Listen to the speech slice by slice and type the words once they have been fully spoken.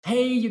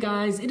Hey you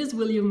guys, it is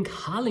William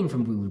calling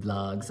from Woo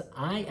Vlogs.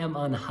 I am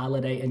on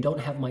holiday and don't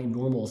have my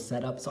normal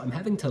setup, so I'm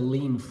having to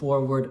lean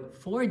forward.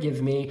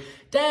 Forgive me.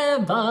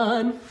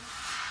 Devon!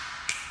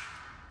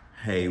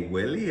 Hey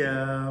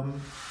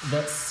William.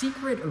 The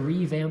secret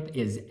revamp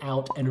is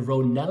out and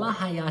Ronella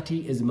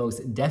Hayati is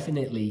most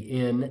definitely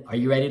in. Are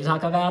you ready to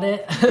talk about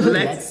it?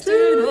 Let's do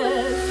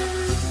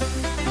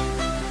this!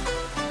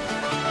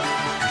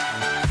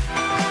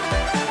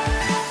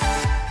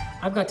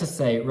 I've got to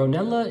say,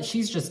 Ronella,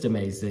 she's just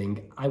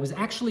amazing. I was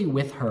actually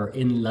with her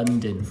in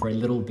London for a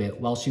little bit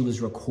while she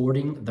was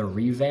recording the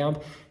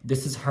revamp.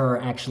 This is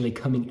her actually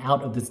coming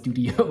out of the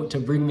studio to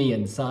bring me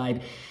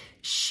inside.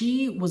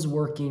 She was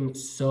working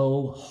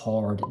so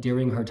hard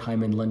during her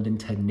time in London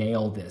to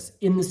nail this,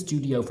 in the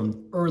studio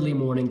from early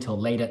morning till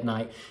late at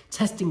night,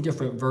 testing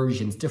different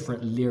versions,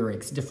 different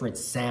lyrics, different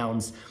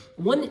sounds.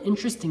 One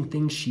interesting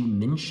thing she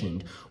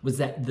mentioned was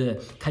that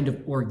the kind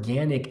of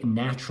organic,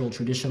 natural,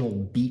 traditional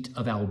beat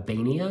of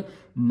Albania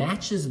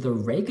matches the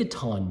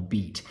reggaeton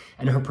beat,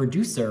 and her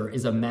producer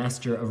is a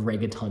master of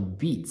reggaeton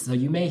beats. So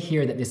you may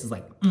hear that this is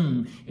like,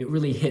 it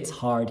really hits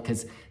hard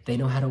because they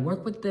know how to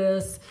work with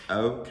this.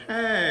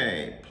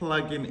 Okay,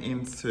 plugging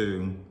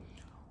into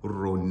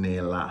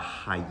Ronella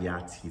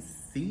Hayati's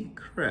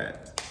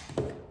secret.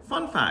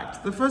 Fun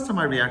fact, the first time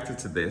I reacted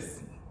to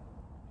this,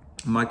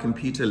 my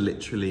computer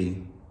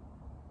literally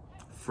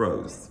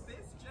froze.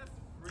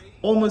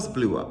 Almost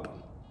blew up.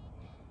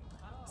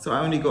 So I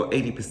only got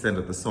 80%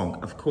 of the song.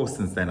 Of course,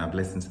 since then I've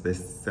listened to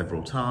this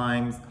several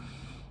times.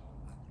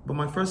 But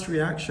my first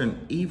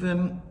reaction,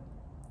 even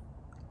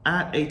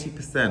at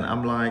 80%,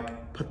 I'm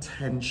like,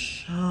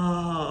 potential.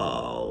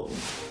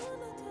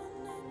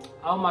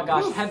 Oh my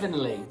gosh,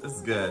 heavenly. This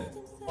is good.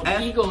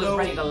 The eagle is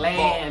ready to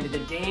land, to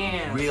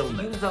dance,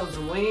 Realness. use those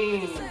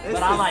wings. This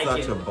But I is like such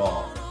it. a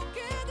ball.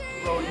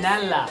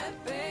 Ronella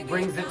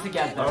brings it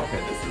together. Okay,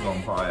 this is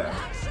on fire.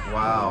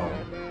 Wow.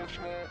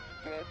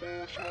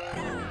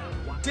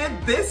 Did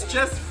this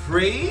just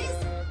freeze?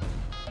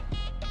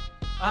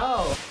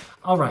 Oh.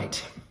 All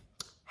right.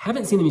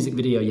 Haven't seen the music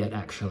video yet,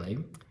 actually.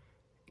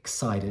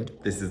 Excited.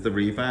 This is the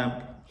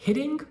revamp.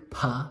 Hitting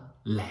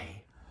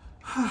Palais.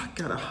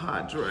 Gotta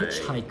hydrate.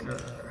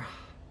 Hitchhiker.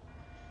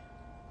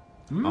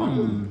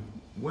 Oh,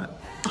 what?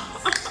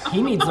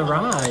 He needs a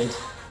ride.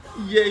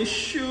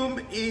 Yeshum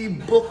I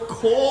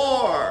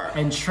Bukor.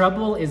 And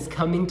trouble is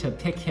coming to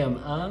pick him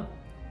up.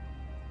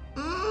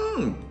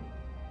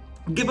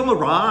 Give him a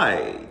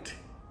ride.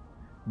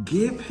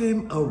 Give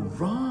him a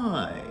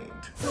ride.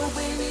 So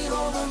baby,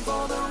 hold on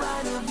for the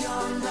ride of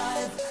your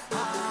life,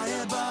 high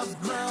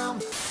above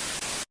ground.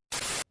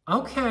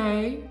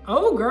 Okay.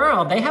 Oh,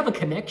 girl, they have a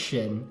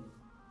connection.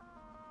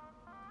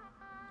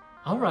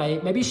 All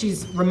right, maybe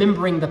she's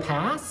remembering the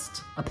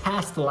past? A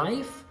past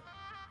life?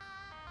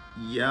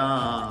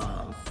 Yes.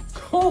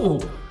 Oh,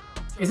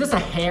 is this a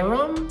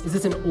harem? Is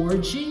this an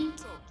orgy?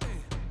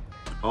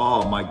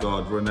 Oh my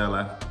God,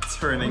 Ronella,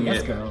 turning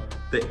Yes, it. girl.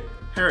 The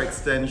hair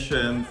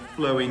extensions,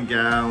 flowing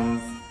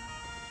gowns.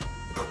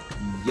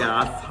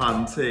 Yes,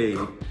 hunty.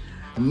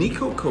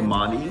 Nico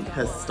Komani,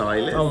 her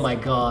stylist. Oh my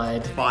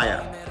God.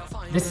 Fire.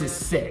 This is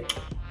sick.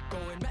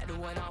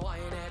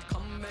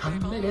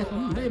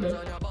 Baby.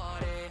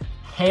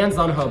 Hands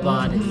on her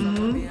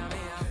body.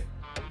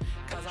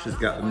 She's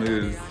got the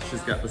moves.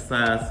 She's got the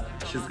sass.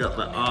 She's got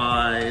the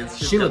eyes.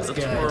 She's She got looks the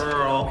good.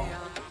 twirl.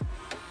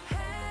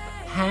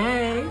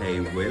 Hey. Hey,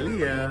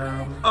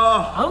 William.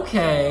 Oh,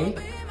 Okay.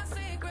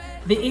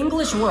 The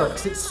English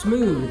works. It's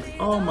smooth.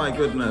 oh my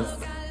goodness.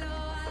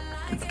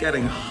 It's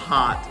getting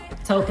hot.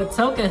 Toka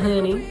toka,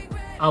 honey.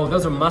 Oh,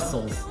 those are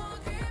muscles.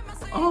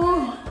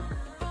 Oh,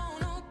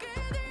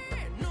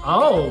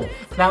 Oh,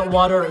 that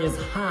water is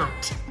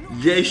hot.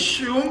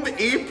 Yeshum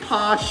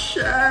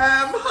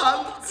Ipashem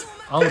Hunt.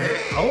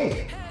 Oh.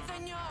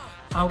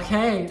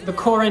 Okay, the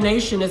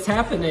coronation is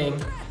happening.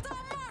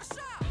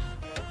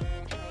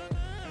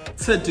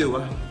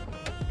 Tadua.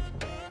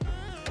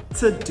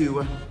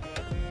 Tadua.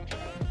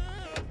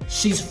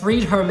 She's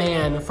freed her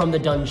man from the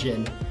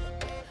dungeon.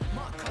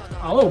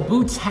 Oh,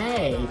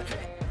 Bootay.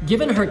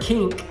 Given her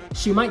kink,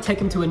 she might take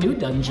him to a new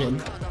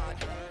dungeon.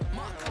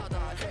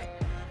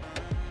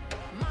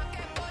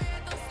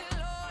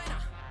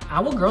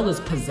 Our girl is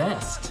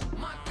possessed.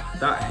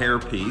 That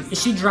hairpiece,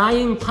 Is she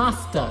drying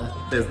pasta?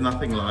 there's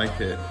nothing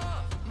like it.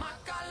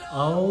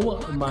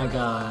 Oh my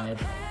God.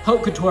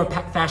 Haute Couture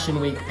Fashion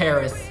Week,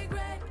 Paris.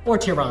 Or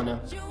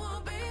Tirana.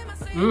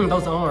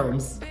 Those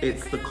arms.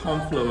 It's the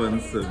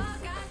confluence of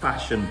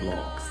fashion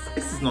blocks.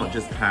 This is not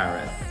just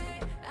Paris.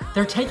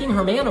 They're taking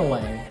her man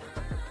away.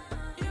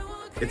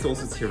 It's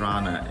also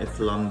Tirana, it's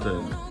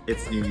London,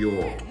 it's New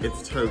York,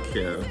 it's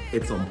Tokyo.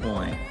 It's on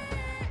point.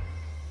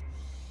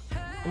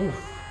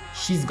 Oof.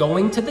 She's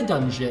going to the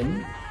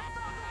dungeon.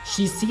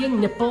 She's seeing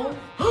nipple.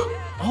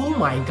 Oh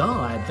my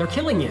God, they're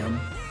killing him.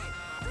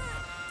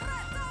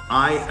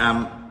 I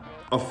am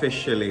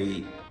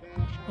officially...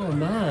 Oh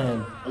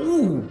man.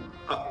 Ooh.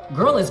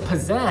 Girl is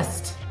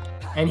possessed.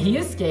 And he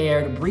is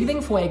scared,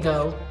 breathing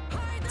fuego.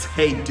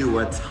 Te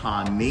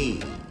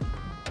Duatani.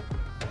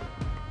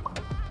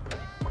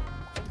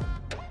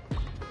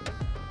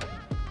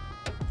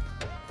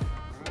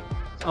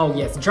 Oh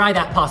yes, dry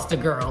that pasta,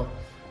 girl.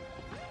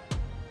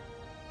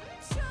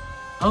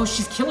 Oh,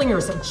 she's killing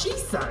herself.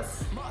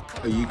 Jesus.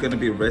 Are you gonna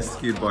be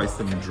rescued by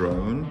some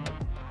drone?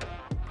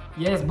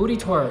 Yes, booty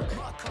twerk.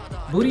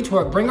 Booty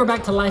twerk. Bring her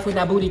back to life with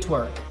that booty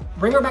twerk.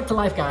 Bring her back to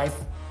life, guys.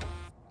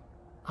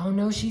 Oh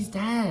no, she's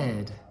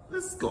dead.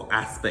 This has got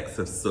aspects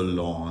of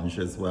Solange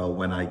as well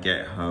when I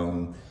get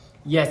home.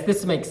 Yes,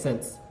 this makes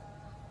sense.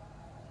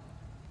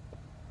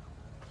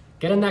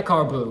 Get in that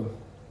car, boo.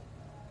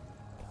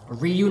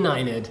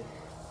 Reunited.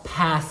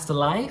 Past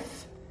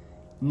life.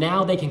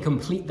 Now they can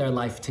complete their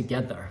life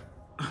together.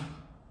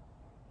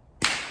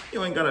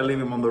 You ain't gotta leave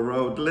him on the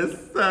road.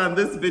 Listen,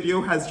 this video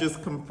has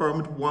just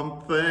confirmed one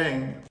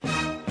thing.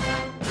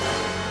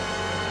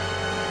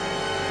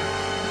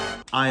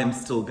 I am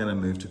still gonna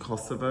move to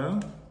Kosovo.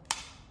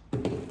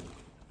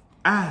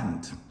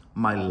 And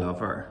my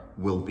lover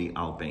will be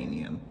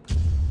Albanian.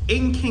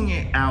 Inking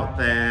it out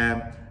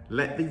there.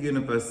 Let the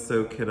universe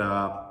soak it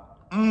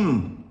up.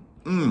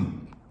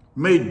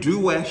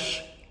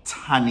 Meduesh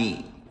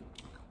Tani.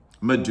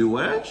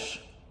 Meduesh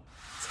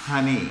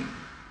Tani.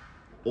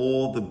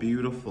 All the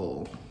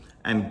beautiful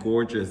and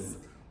gorgeous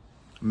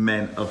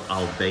men of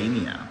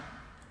Albania.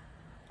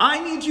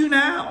 I need you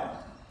now.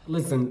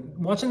 Listen,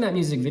 watching that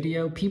music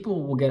video,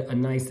 people will get a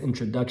nice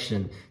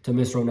introduction to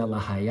Miss Ronella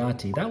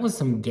Hayati. That was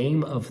some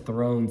Game of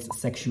Thrones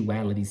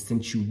sexuality,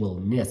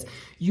 sensualness.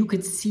 You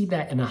could see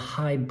that in a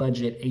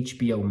high-budget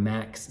HBO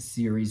Max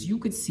series. You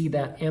could see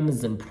that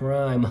Amazon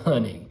Prime,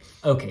 honey.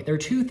 Okay, there are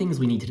two things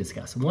we need to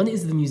discuss. One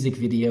is the music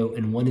video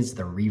and one is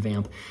the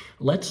revamp.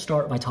 Let's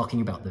start by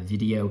talking about the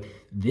video.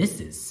 This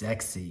is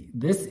sexy.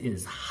 This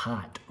is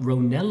hot.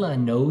 Ronella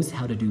knows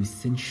how to do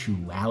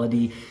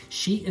sensuality.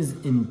 She is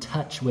in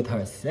touch with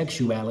her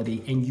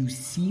sexuality, and you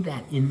see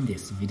that in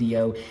this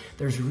video.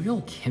 There's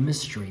real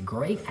chemistry,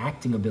 great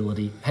acting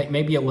ability. Hey,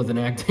 maybe it wasn't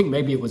acting,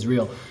 maybe it was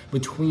real,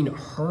 between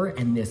her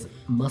and this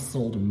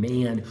muscled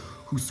man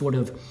who sort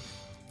of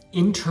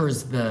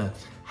enters the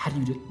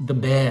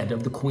bed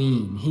of the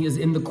queen. He is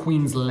in the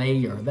queen's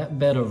lair, that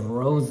bed of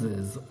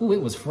roses. Ooh,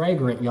 it was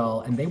fragrant,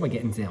 y'all, and they were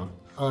getting down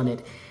on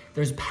it.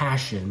 There's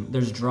passion,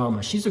 there's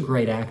drama. She's a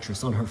great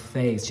actress. On her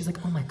face, she's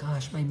like, oh my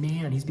gosh, my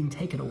man, he's being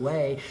taken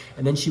away.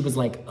 And then she was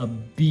like a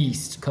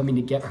beast coming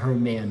to get her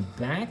man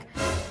back.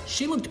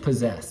 She looked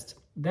possessed.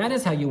 That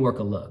is how you work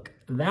a look.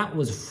 That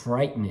was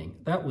frightening.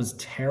 That was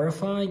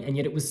terrifying, and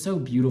yet it was so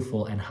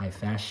beautiful and high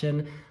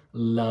fashion.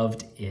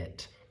 Loved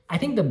it. I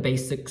think the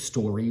basic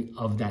story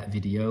of that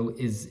video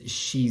is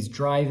she's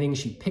driving,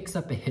 she picks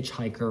up a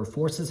hitchhiker,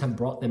 forces have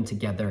brought them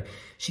together.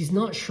 She's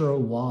not sure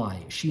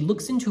why. She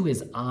looks into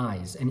his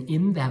eyes, and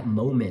in that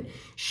moment,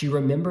 she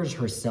remembers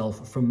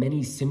herself from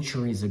many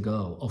centuries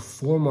ago, a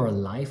former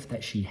life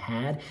that she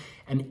had,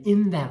 and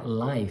in that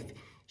life,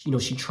 you know,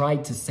 she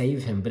tried to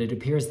save him, but it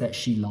appears that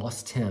she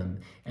lost him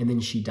and then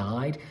she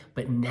died.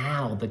 But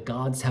now the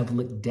gods have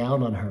looked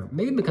down on her,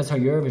 maybe because her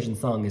Eurovision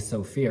song is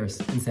so fierce,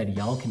 and said,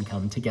 y'all can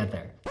come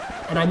together.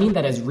 And I mean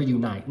that as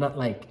reunite, not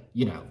like,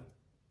 you know,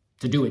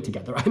 to do it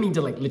together. I mean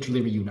to like literally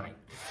reunite.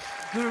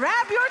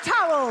 Grab your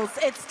towels.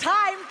 It's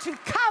time to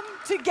come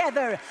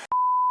together.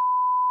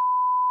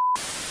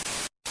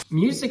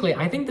 Musically,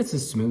 I think this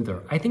is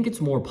smoother. I think it's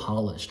more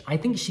polished. I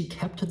think she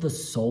kept to the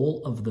soul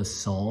of the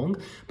song,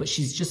 but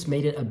she's just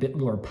made it a bit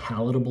more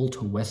palatable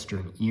to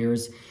Western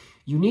ears.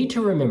 You need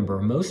to remember,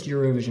 most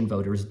Eurovision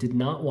voters did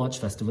not watch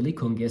Festival i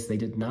Kungis. They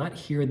did not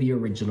hear the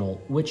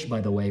original, which,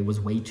 by the way, was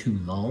way too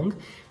long.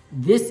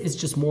 This is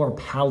just more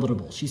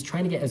palatable. She's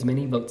trying to get as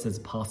many votes as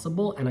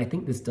possible, and I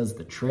think this does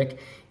the trick.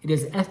 It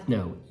is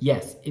ethno,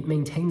 yes, it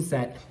maintains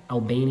that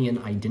Albanian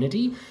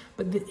identity,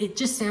 but it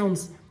just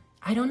sounds,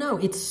 I don't know,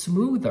 it's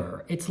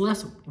smoother, it's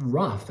less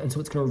rough, and so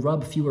it's gonna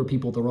rub fewer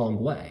people the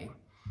wrong way.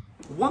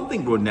 One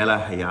thing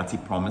Ronella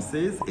Hayati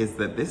promises is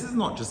that this is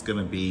not just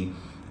gonna be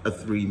a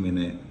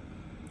 3-minute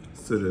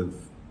sort of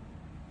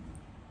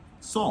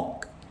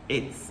song.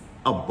 It's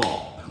a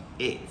bop,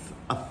 it's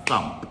a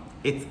thump,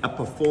 it's a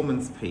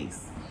performance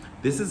piece.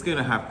 This is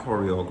gonna have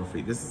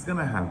choreography, this is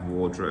gonna have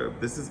wardrobe,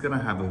 this is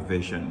gonna have a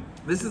vision,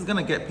 this is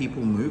gonna get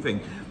people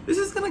moving, this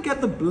is gonna get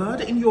the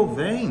blood in your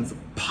veins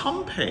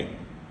pumping.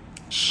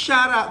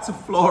 Shout out to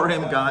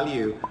Florim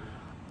Galiu.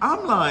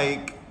 I'm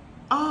like,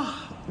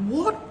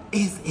 what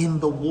is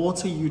in the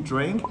water you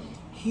drink?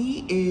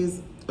 He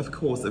is, of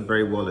course, a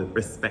very well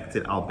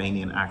respected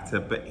Albanian actor,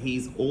 but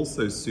he's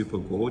also super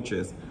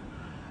gorgeous.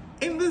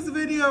 In this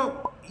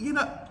video, you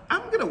know,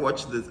 I'm gonna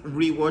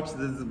rewatch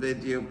this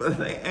video, but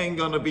there ain't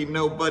gonna be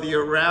nobody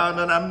around,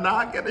 and I'm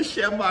not gonna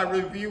share my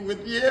review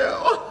with you.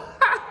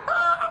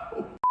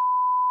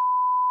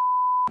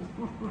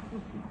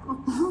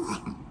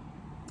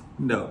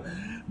 No,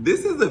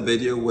 this is a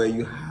video where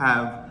you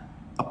have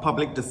a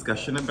public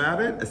discussion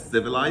about it, a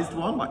civilized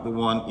one, like the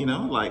one, you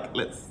know, like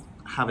let's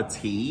have a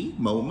tea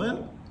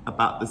moment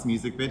about this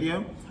music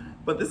video.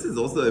 But this is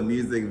also a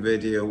music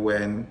video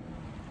when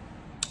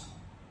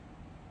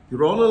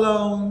you're all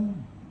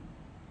alone,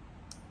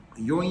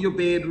 you're in your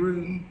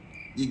bedroom,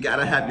 you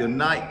gotta have your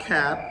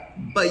nightcap,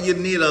 but you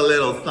need a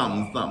little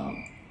something,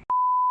 something.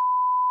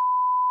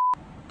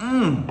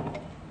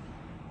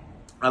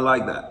 I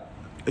like that.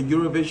 A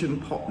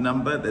Eurovision pop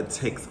number that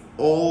ticks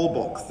all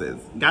boxes.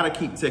 Gotta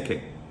keep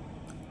ticking.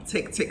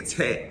 Tick, tick,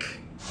 tick.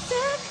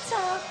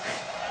 Tick-tock.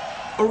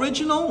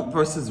 Original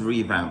versus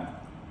revamp.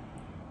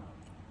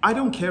 I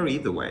don't care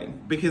either way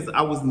because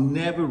I was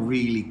never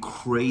really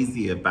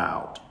crazy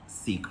about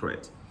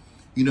Secret.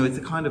 You know, it's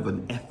a kind of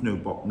an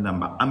ethno-pop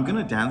number. I'm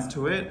gonna dance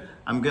to it.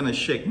 I'm gonna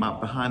shake my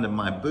behind and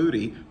my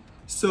booty.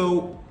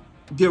 So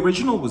the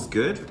original was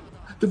good.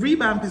 The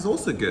revamp is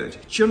also good. Do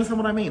you understand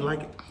what I mean?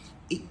 Like,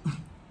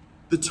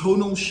 the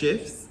tonal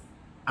shifts,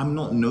 I'm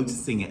not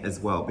noticing it as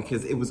well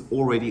because it was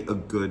already a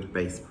good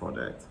base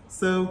product.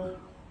 So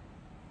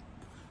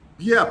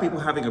yeah, people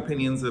having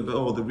opinions of,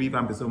 oh, the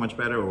revamp is so much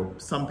better, or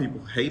some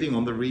people hating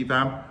on the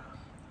revamp.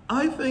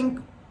 I think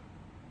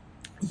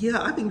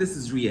this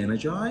is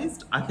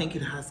re-energized. I think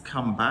it has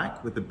come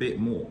back with a bit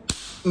more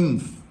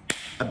oomph,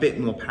 a bit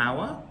more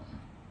power.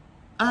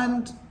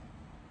 And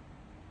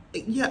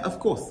yeah, of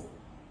course,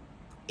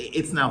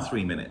 it's now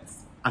 3 minutes.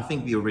 I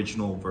think the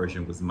original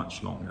version was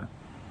much longer.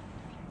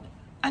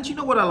 And you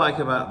know what I like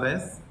about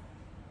this?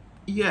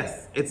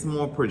 Yes, it's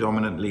more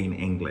predominantly in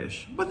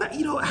English, but that,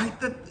 you know,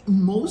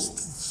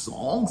 most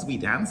songs we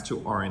dance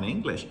to are in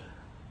English,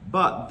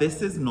 but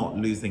this is not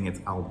losing its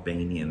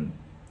Albanian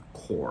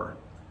core.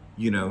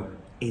 You know,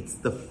 it's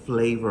the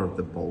flavor of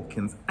the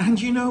Balkans.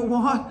 And you know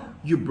what?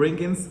 You bring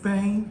in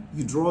Spain,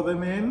 you draw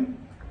them in.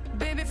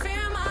 Baby,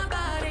 feel my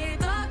body,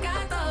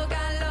 toca,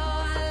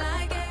 I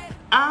like it.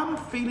 I'm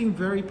feeling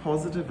very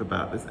positive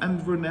about this. And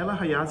Ronella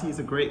Hayati is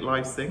a great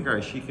live singer.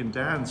 She can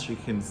dance, she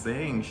can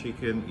sing, she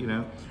can, you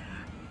know.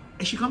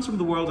 She comes from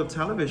the world of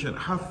television.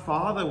 Her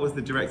father was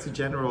the Director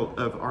General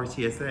of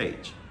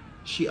RTSH.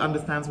 She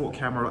understands what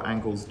camera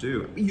angles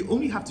do. You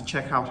only have to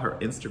check out her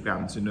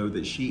Instagram to know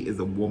that she is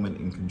a woman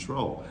in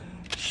control.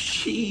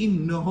 She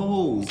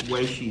knows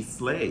where she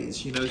slays.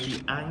 She knows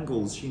the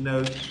angles. She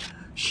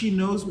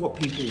knows what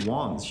people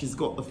want. She's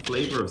got the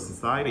flavor of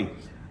society.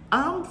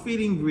 I'm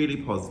feeling really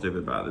positive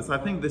about this. I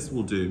think this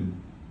will do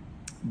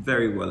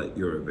very well at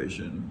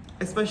Eurovision,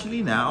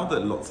 especially now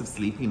that lots of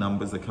sleepy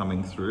numbers are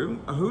coming through.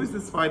 Who is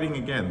this fighting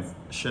against?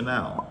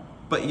 Chanel.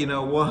 But you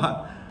know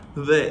what?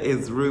 There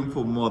is room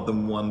for more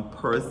than one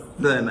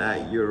person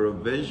at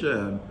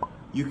Eurovision.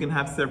 You can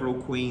have several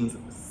queens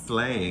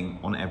slaying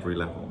on every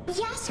level.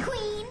 Yes,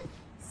 queen.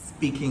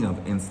 Speaking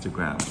of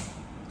Instagram,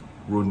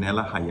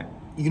 Ronella Hayati.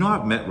 You know,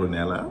 I've met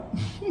Ronella.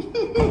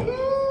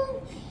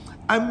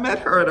 I met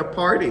her at a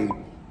party,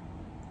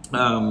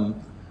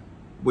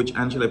 which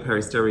Angela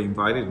Peristeri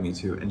invited me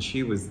to, and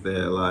she was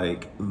there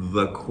like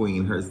the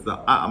queen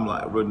herself. I'm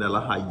like,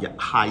 Ronella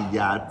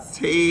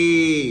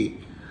Hayati.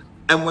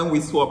 And when we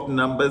swapped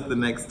numbers, the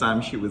next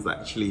time she was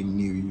actually in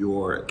New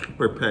York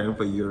preparing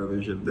for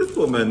Eurovision. This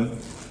woman,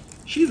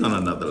 she's on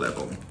another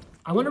level.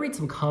 I want to read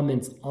some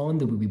comments on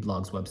the Wiwi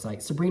Blogs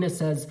website. Sabrina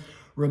says,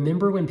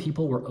 remember when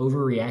people were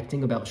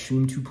overreacting about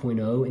Shoom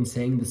 2.0 and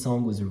saying the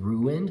song was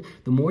ruined?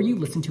 The more you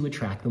listen to a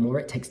track, the more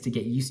it takes to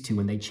get used to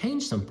when they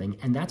change something.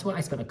 And that's why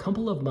I spent a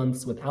couple of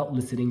months without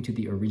listening to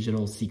the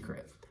original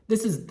Secret.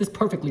 This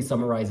perfectly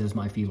summarizes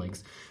my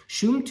feelings.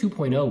 Shoom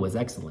 2.0 was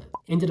excellent.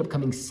 Ended up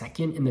coming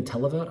second in the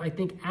televote, I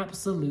think.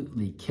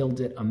 Absolutely killed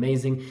it.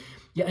 Amazing.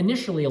 Yeah,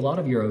 initially, a lot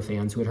of Euro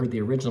fans who had heard the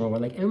original were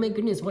like, oh my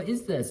goodness, what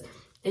is this?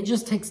 It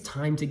just takes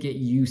time to get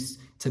used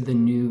to the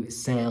new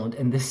sound,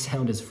 and this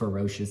sound is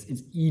ferocious.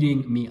 It's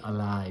eating me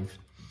alive.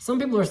 Some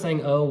people are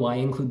saying, oh, why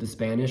include the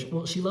Spanish?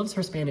 Well, she loves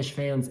her Spanish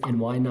fans, and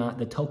why not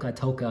the toca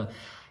toca?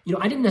 You know,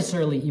 I didn't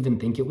necessarily even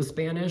think it was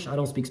Spanish. I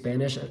don't speak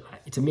Spanish.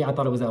 To me, I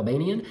thought it was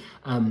Albanian.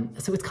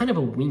 So it's kind of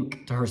a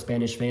wink to her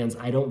Spanish fans.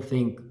 I don't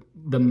think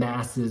the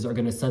masses are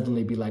going to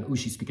suddenly be like, ooh,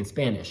 she's speaking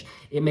Spanish.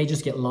 It may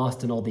just get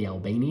lost in all the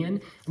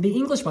Albanian. The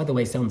English, by the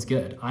way, sounds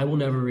good. I will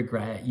never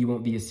regret, you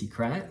won't be a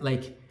secret.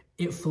 Like,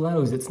 it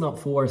flows, it's not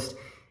forced.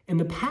 In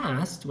the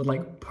past, with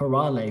like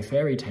Parale,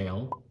 fairy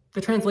tale,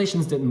 the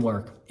translations didn't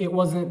work. It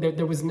wasn't,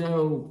 there was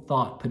no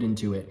thought put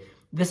into it.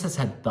 This has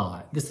had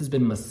thought. This has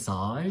been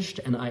massaged,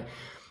 and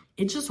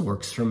it just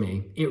works for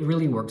me. It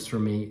really works for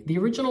me. The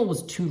original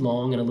was too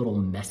long and a little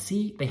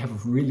messy. They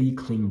have really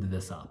cleaned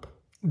this up.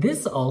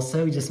 This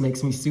also just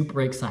makes me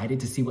super excited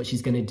to see what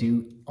she's going to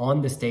do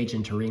on the stage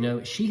in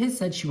Torino. She has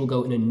said she will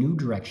go in a new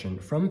direction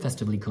from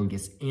Festivali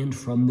Kungis and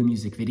from the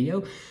music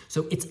video,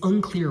 so it's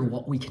unclear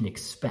what we can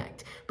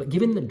expect. But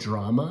given the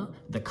drama,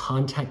 the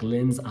contact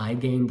lens eye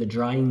game, the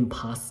drying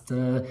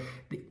pasta,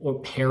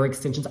 or hair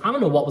extensions, I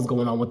don't know what was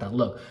going on with that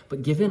look,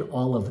 but given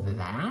all of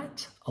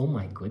that, oh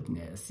my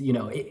goodness, you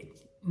know,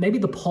 maybe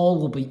the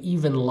pole will be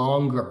even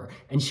longer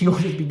and she will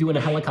just be doing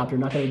a helicopter,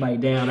 knocking everybody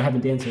down, or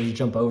having dancers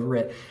jump over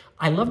it.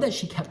 I love that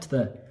she kept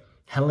the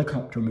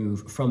helicopter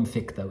move from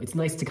Fic, though. It's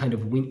nice to kind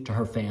of wink to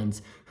her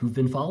fans who've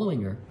been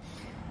following her.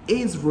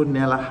 Is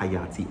Ronella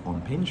Hayati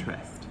on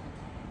Pinterest?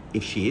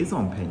 If she is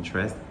on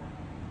Pinterest,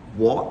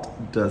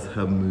 what does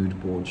her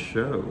mood board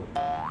show?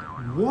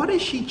 What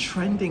is she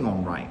trending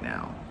on right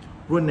now?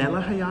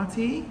 Ronella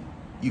Hayati,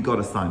 you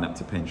gotta sign up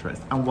to Pinterest.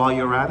 And while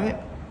you're at it,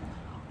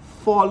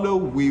 follow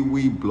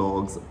Wiwi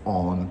Blogs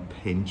on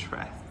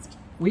Pinterest.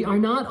 We are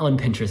not on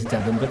Pinterest,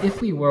 Devin, but if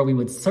we were, we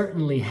would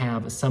certainly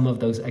have some of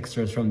those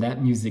extras from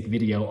that music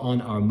video on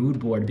our mood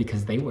board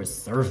because they were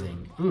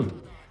serving.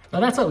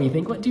 Well, that's what we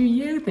think. What do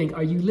you think?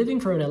 Are you living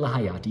for Ronella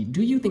Hayati?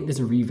 Do you think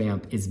this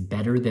revamp is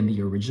better than the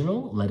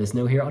original? Let us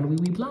know here on Wee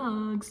Wee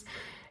Blogs.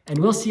 And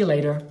we'll see you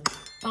later.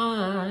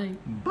 Bye.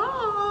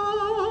 Bye.